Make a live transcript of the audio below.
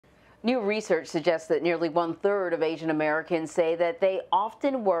New research suggests that nearly 1/3 of Asian Americans say that they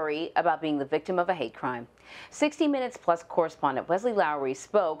often worry about being the victim of a hate crime. 60 Minutes Plus correspondent Wesley Lowery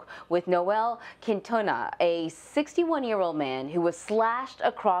spoke with Noel Quintana, a 61-year-old man who was slashed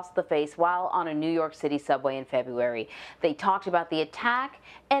across the face while on a New York City subway in February. They talked about the attack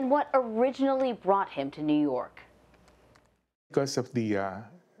and what originally brought him to New York. Because of the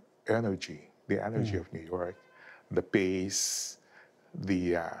energy of New York, the pace,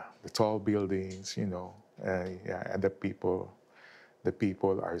 the tall buildings, you know, and the people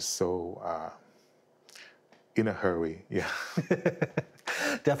are so in a hurry. Yeah,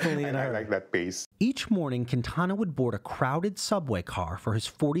 definitely in a hurry. I like that pace. Each morning, Quintana would board a crowded subway car for his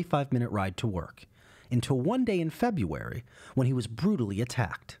 45-minute ride to work, until one day in February when he was brutally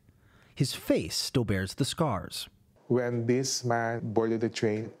attacked. His face still bears the scars. When this man boarded the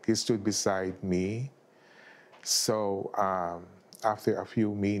train, he stood beside me. So after a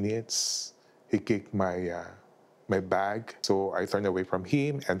few minutes, he kicked my bag. So I turned away from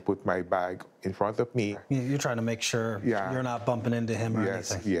him and put my bag in front of me. You're trying to make sure you're not bumping into him or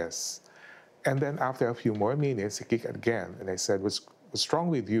anything. Yes. And then after a few more minutes, he kicked again. And I said, what's wrong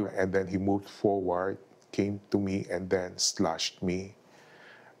with you? And then he moved forward, came to me, and then slashed me.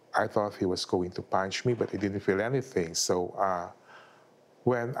 I thought he was going to punch me, but I didn't feel anything. So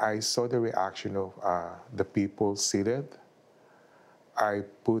when I saw the reaction of the people seated, I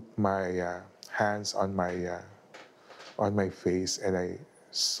put my hands on my face, and I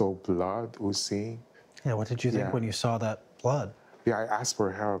saw blood oozing. Yeah, what did you think when you saw that blood? Yeah, I asked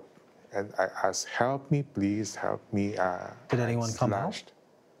for help, and I asked, "Help me, please, help me." Did anyone come out?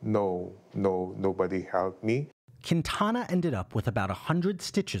 No, nobody helped me. Quintana ended up with about 100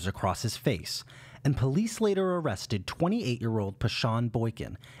 stitches across his face, and police later arrested 28-year-old Pashan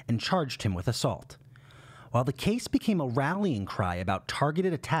Boykin and charged him with assault. While the case became a rallying cry about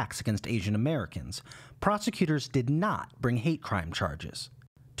targeted attacks against Asian Americans, prosecutors did not bring hate crime charges.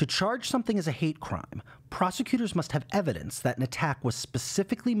 To charge something as a hate crime, prosecutors must have evidence that an attack was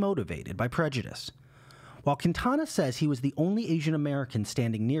specifically motivated by prejudice. While Quintana says he was the only Asian American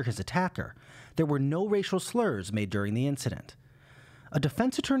standing near his attacker, there were no racial slurs made during the incident. A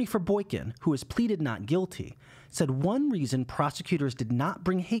defense attorney for Boykin, who has pleaded not guilty, said one reason prosecutors did not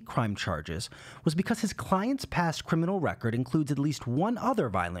bring hate crime charges was because his client's past criminal record includes at least one other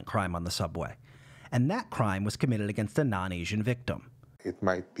violent crime on the subway, and that crime was committed against a non-Asian victim. It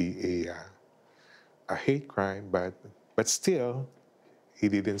might be a hate crime, but still, he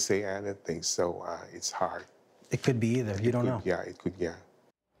didn't say anything, so it's hard. It could be either. You don't know. Yeah, it could, yeah.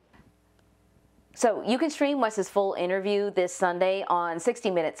 So you can stream Wes's full interview this Sunday on 60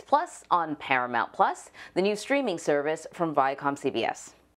 Minutes Plus on Paramount Plus, the new streaming service from Viacom CBS.